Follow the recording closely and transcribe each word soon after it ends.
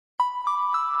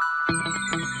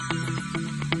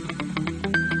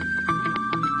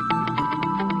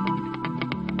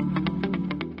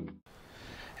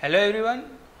Hello everyone,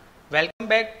 welcome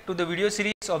back to the video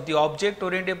series of the object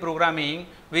oriented programming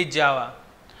with Java.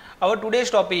 Our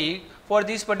today's topic for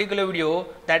this particular video,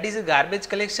 that is a garbage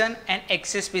collection and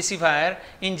access specifier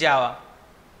in Java.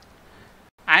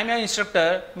 I am your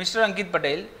instructor Mr. Ankit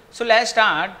Patel. So let's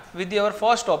start with our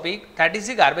first topic, that is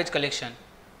the garbage collection.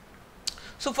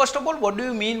 So first of all, what do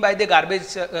you mean by the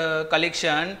garbage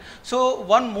collection? So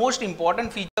one most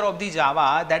important feature of the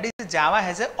Java, that is Java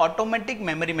has a automatic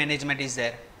memory management is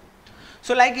there.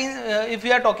 So like if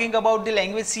we are talking about the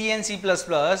language C and C++,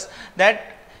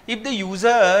 that if the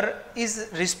user is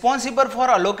responsible for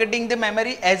allocating the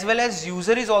memory as well as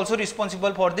user is also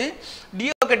responsible for the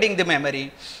deallocating the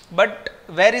memory. But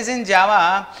whereas in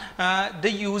Java,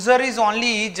 the user is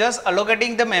only just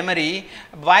allocating the memory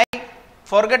while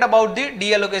forget about the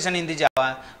deallocation in the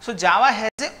Java. So Java has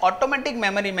a automatic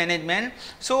memory management.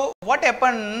 So what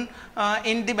happened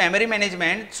in the memory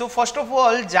management? So first of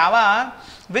all, Java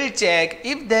will check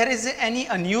if there is any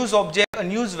unused object,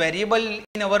 unused variable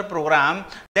in our program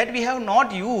that we have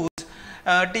not used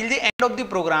till the end of the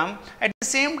program. At the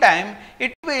same time,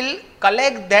 it will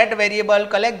collect that variable,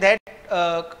 collect that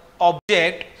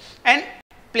object and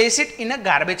place it in a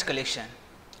garbage collection.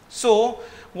 So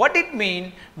what it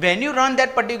means, when you run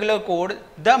that particular code,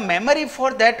 the memory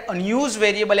for that unused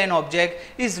variable and object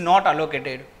is not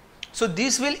allocated. So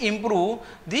this will improve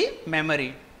the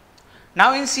memory.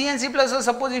 Now in C and C++,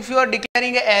 suppose if you are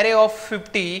declaring an array of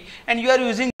 50 and you are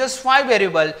using just 5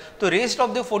 variables, the rest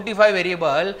of the 45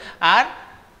 variables are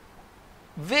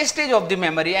wastage of the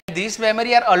memory, and these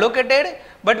memory are allocated,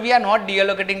 but we are not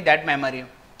deallocating that memory.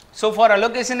 So for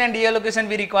allocation and deallocation,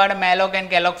 we require a malloc and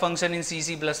calloc function in C,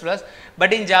 C++,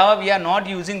 but in Java we are not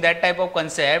using that type of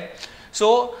concept.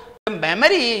 So the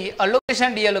memory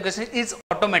allocation, deallocation is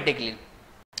automatically.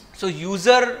 So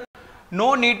user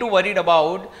no need to worry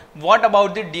about what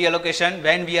about the deallocation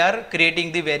when we are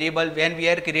creating the variable, when we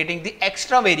are creating the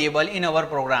extra variable in our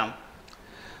program.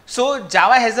 So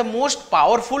Java has the most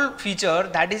powerful feature,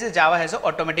 that is Java has a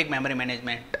automatic memory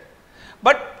management.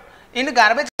 But in the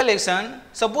garbage collection,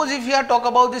 suppose if you are talk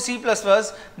about the C++,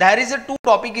 there is a two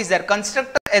topic is there,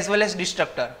 constructor as well as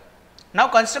destructor. Now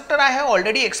constructor I have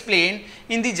already explained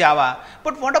in the Java,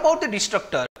 but what about the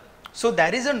destructor? So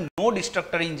there is a no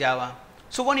destructor in Java.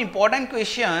 So one important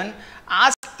question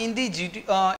asked in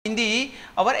the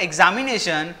our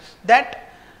examination,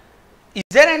 that is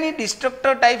there any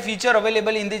destructor type feature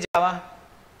available in the Java?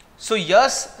 So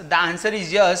yes, the answer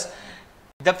is yes.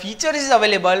 The feature is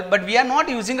available, but we are not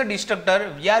using a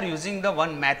destructor, we are using the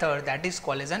one method that is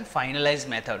called as an finalize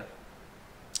method.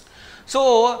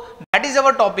 So that is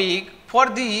our topic for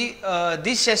the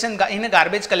this session in a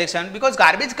garbage collection, because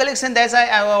garbage collection, as I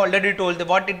have already told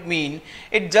what it means.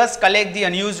 It just collect the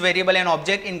unused variable and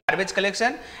object in garbage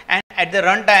collection, and at the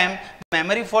runtime the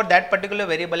memory for that particular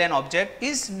variable and object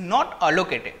is not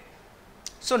allocated.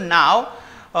 So now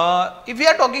if we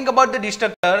are talking about the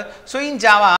destructor, so in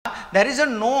Java there is a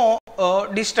no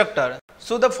destructor.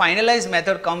 So the finalize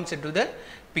method comes into the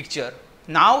picture.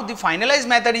 Now the finalize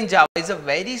method in Java is a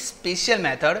very special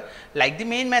method like the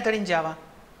main method in Java.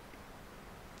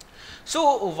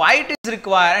 So why it is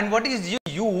required and what is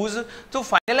used? So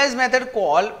finalize method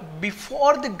call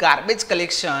before the garbage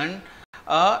collection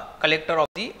collector of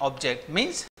the object.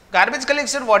 Means garbage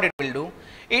collection, what it will do?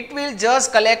 It will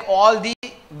just collect all the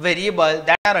variables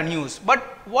that are unused. But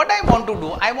what I want to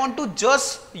do, I want to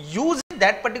just use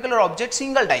that particular object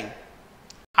single time.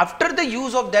 After the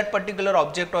use of that particular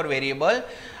object or variable,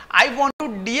 I want to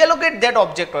deallocate that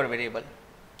object or variable.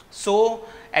 So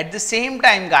at the same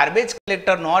time, garbage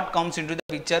collector not comes into the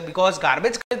picture, because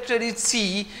garbage collector is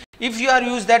C. If you are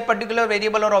use that particular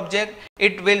variable or object,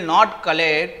 it will not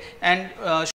collect and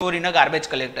store in a garbage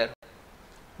collector.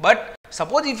 But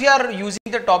suppose if you are using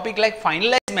the topic like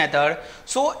finalize method,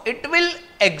 so it will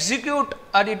execute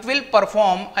or it will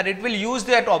perform or it will use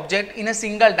that object in a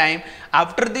single time.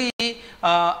 After the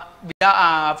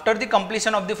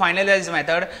completion of the finalize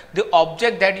method, the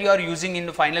object that you are using in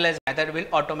the finalize method will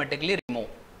automatically remove.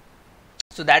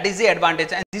 So that is the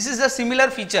advantage, and this is a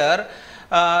similar feature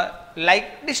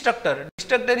like destructor.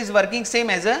 Destructor is working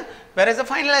same as a, whereas the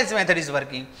finalize method is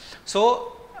working.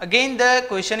 So again the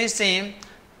question is same.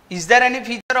 Is there any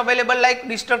feature available like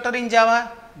destructor in Java?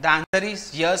 The answer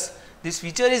is yes, this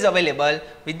feature is available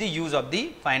with the use of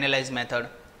the finalize method.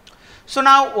 So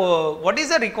now what is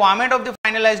the requirement of the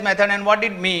finalize method and what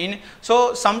it means?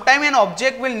 So sometime an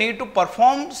object will need to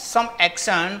perform some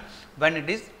action when it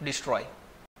is destroyed.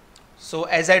 So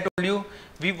as I told you,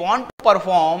 we want to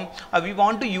perform we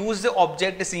want to use the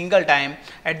object a single time.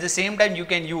 At the same time you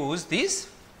can use this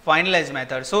finalize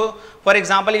method. So for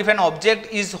example, if an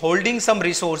object is holding some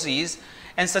resources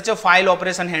and such a file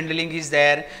operation handling is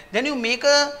there, then you make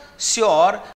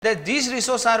sure that these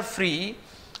resources are free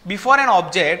before an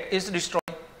object is destroyed.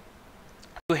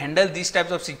 To handle these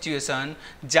types of situation,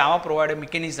 Java provide a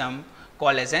mechanism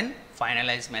called as an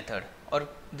finalize method, or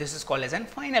this is called as an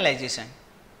finalization.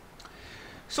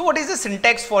 So what is the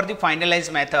syntax for the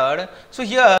finalize method? So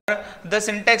here the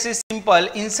syntax is simple.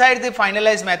 Inside the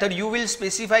finalize method, you will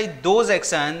specify those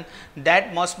actions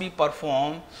that must be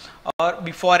performed or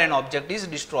before an object is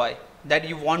destroyed. That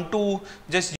you want to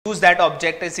just use that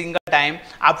object a single time.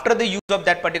 After the use of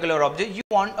that particular object, you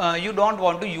don't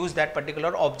want to use that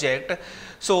particular object.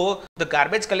 So the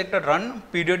garbage collector run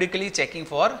periodically checking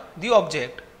for the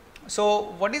object.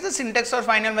 So what is the syntax for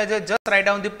final method? Just write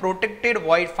down the protected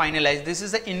void finalize. This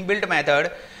is the inbuilt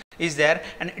method is there,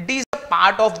 and it is a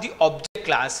part of the object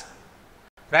class,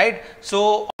 right?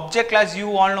 So object class,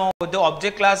 you all know the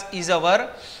object class is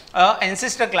our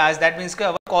ancestor class. That means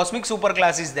our cosmic super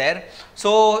class is there.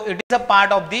 So it is a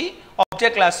part of the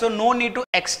object class. So no need to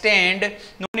extend,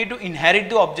 no need to inherit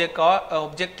the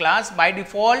object class. By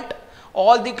default,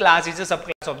 all the class is a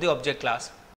subclass of the object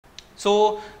class.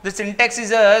 So the syntax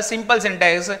is a simple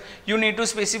syntax. You need to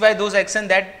specify those actions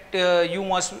that you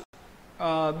must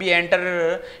be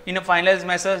entered in a finalize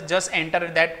method. Just enter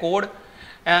that code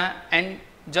and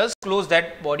just close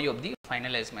that body of the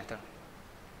finalize method.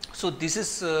 So this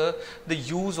is the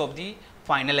use of the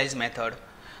finalize method.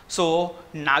 So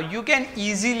now you can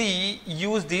easily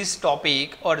use this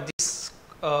topic or this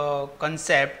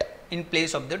concept in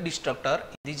place of the destructor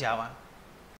in the Java.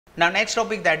 Now next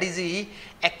topic, that is the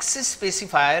access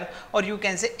specifier, or you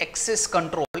can say access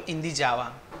control in the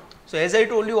Java. So as I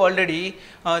told you already,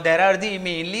 there are the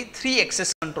mainly three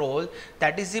access control,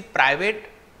 that is the private,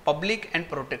 public and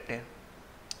protected.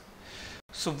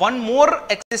 So one more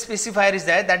access specifier is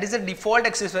there, that is a default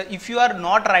access. If you are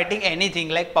not writing anything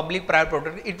like public, private,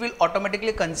 protected, it will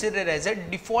automatically consider as a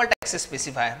default access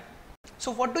specifier.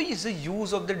 So what is the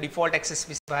use of the default access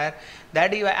specifier?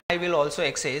 That I will also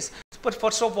access. But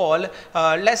first of all,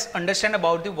 let's understand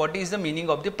about what is the meaning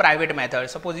of the private method.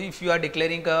 Suppose if you are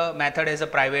declaring a method as a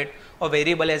private or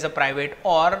variable as a private,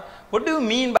 or what do you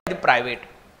mean by the private?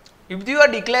 If you are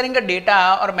declaring a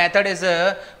data or method as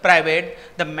a private,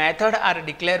 the method are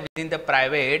declared within the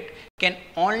private can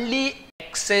only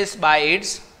access by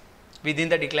its within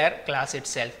the declared class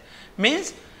itself.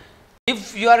 Means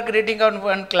if you are creating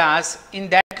one class, in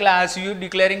that class you are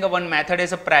declaring one method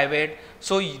as a private,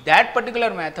 so that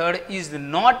particular method is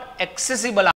not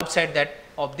accessible outside that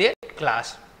of the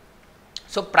class.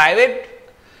 So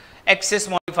private access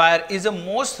modifier is the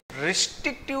most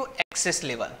restrictive access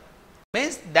level.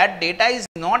 Means that data is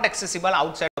not accessible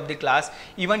outside of the class.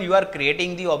 Even you are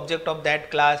creating the object of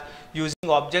that class, using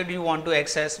object you want to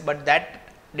access, but that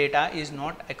data is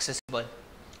not accessible.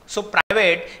 So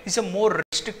private is a more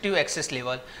restrictive access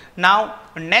level. Now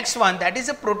next one, that is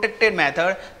a protected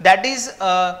method, that is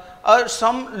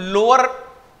some lower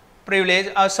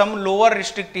privilege or some lower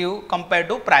restrictive compared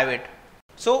to private.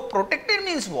 So protected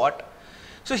means what?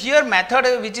 So here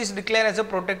method which is declared as a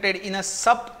protected in a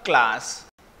subclass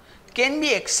can be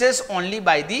accessed only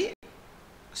by the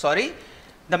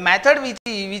method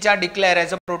which are declared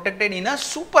as a protected in a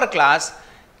superclass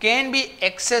can be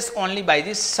accessed only by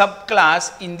the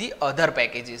subclass in the other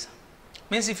packages.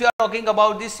 Means if you are talking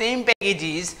about the same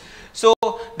packages, so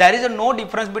there is no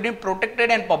difference between protected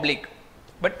and public.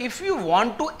 But if you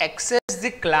want to access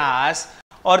the class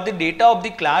or the data of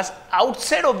the class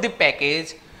outside of the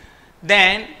package,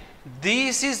 then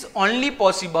this is only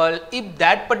possible if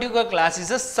that particular class is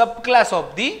a subclass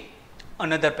of the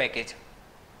another package.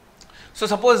 So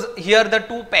suppose here the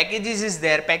two packages is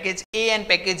there, package A and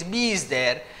package B is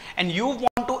there, and you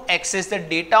want to access the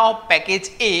data of package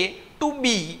A to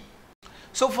B.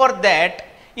 So for that,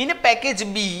 in a package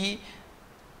B,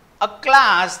 a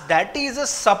class that is a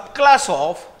subclass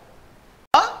of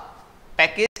a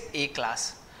package A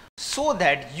class, so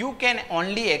that you can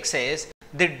only access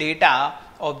the data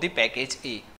of the package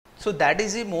A. So that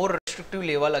is a more restrictive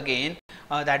level again,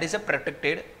 that is a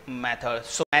protected method.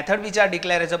 So method which are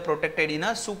declared as a protected in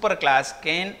a superclass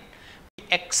can be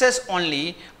accessed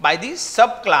only by the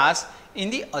subclass in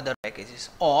the other packages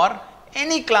or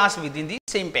any class within the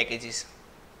same packages.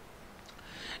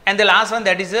 And the last one,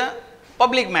 that is a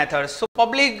public method. So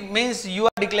public means you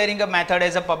are declaring a method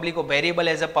as a public or variable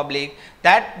as a public,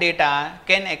 that data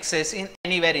can access in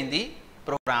anywhere in the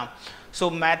program. So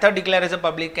method declared as a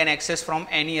public can access from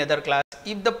any other class.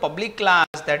 If the public class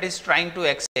that is trying to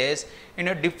access in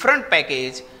a different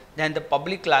package, then the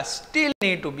public class still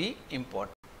need to be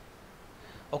imported.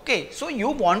 Okay, so you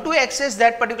want to access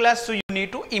that particular, so you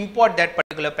need to import that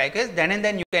particular package, then and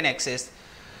then you can access.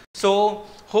 So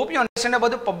hope you understand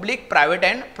about the public, private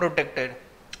and protected.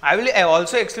 I will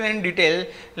also explain in detail.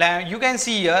 You can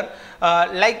see here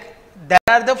like there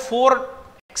are the 4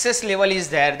 access level is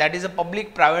there, that is a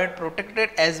public, private, protected,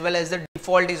 as well as the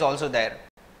default is also there.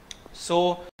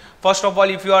 So first of all,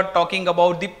 if you are talking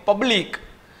about the public,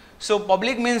 so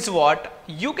public means what?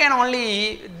 You can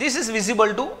only, this is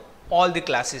visible to all the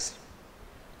classes.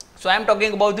 So I am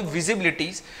talking about the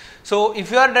visibilities. So if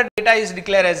your the data is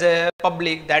declared as a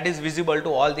public, that is visible to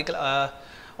all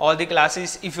the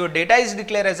classes. If your data is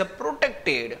declared as a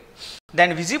protected,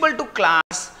 then visible to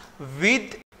class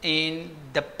within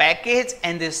the package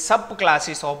and the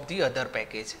subclasses of the other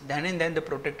package, then and then the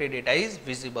protected data is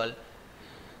visible.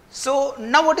 So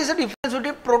now what is the difference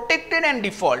between protected and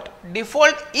default?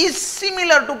 Default is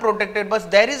similar to protected,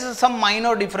 but there is some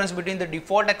minor difference between the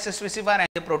default access specifier and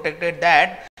the protected,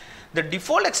 that the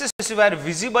default access specifier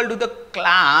visible to the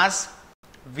class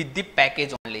with the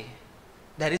package only.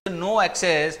 There is no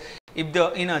access if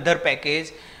the in other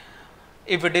package,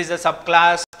 if it is a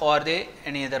subclass or the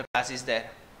any other class is there.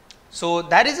 So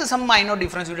there is some minor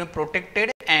difference between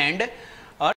protected and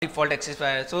default access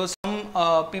specifier. So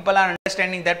some people are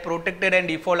understanding that protected and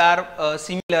default are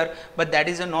similar, but that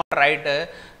is not right.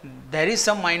 There is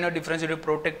some minor difference between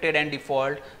protected and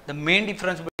default. The main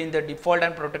difference between the default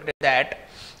and protected, that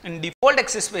in default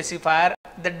access specifier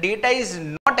the data is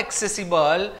not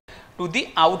accessible to the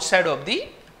outside of the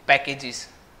packages.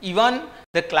 Even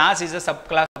the class is a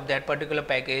subclass of that particular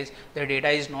package, the data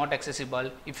is not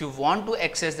accessible. If you want to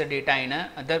access the data in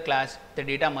a other class, the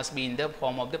data must be in the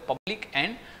form of the public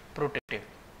and protected.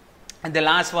 And the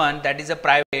last one, that is a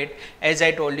private, as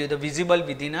I told you, the visible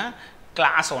within a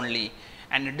class only,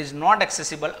 and it is not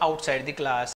accessible outside the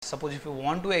class. Suppose if you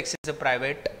want to access the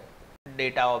private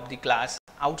data of the class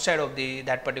outside of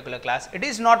that particular class, it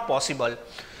is not possible.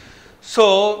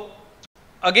 So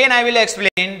again I will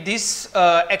explain this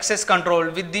access control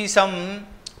with the some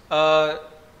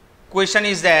question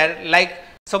is there, like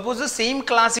suppose the same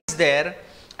class is there,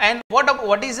 and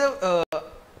what is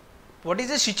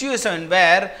the situation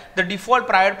where the default,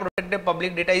 private, protected,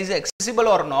 public data is accessible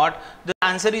or not? The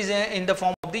answer is in the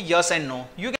form of the yes and no.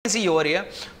 You can see over here.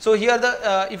 So here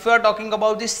the if you are talking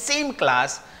about the same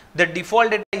class, the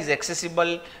default data is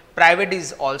accessible, private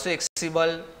is also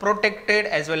accessible, protected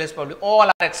as well as public, all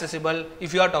are accessible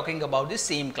if you are talking about the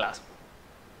same class.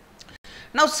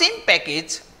 Now same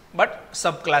package but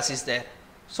subclass is there.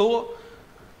 So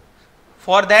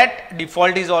for that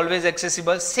default is always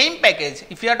accessible. Same package,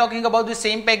 if you are talking about the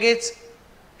same package,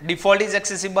 default is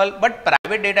accessible, but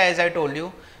private data, as I told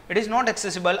you, it is not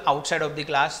accessible outside of the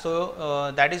class.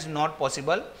 So that is not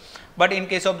possible. But in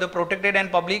case of the protected and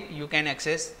public, you can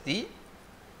access the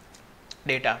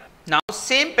data. Now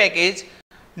same package,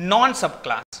 non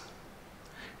subclass.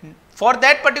 For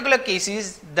that particular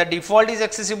cases, the default is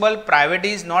accessible, private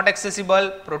is not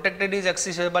accessible, protected is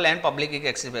accessible, and public is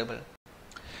accessible.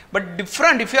 But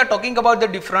different, if you are talking about the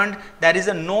different, there is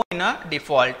a no in a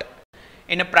default.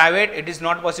 In a private it is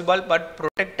not possible, but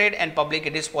protected and public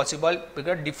it is possible,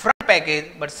 because different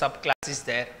package but subclass is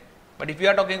there. But if you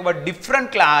are talking about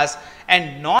different class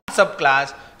and non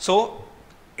subclass, so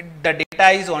the data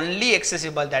is only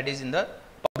accessible, that is in the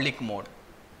public mode.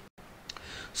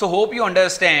 So hope you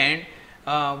understand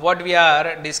what we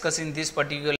are discussing this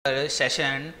particular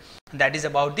session, that is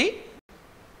about the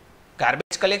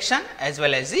garbage collection as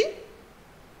well as the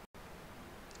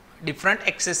different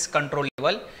access control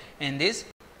level in this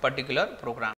particular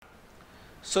program.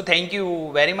 So thank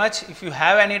you very much. If you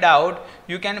have any doubt,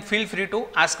 you can feel free to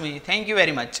ask me. Thank you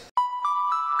very much.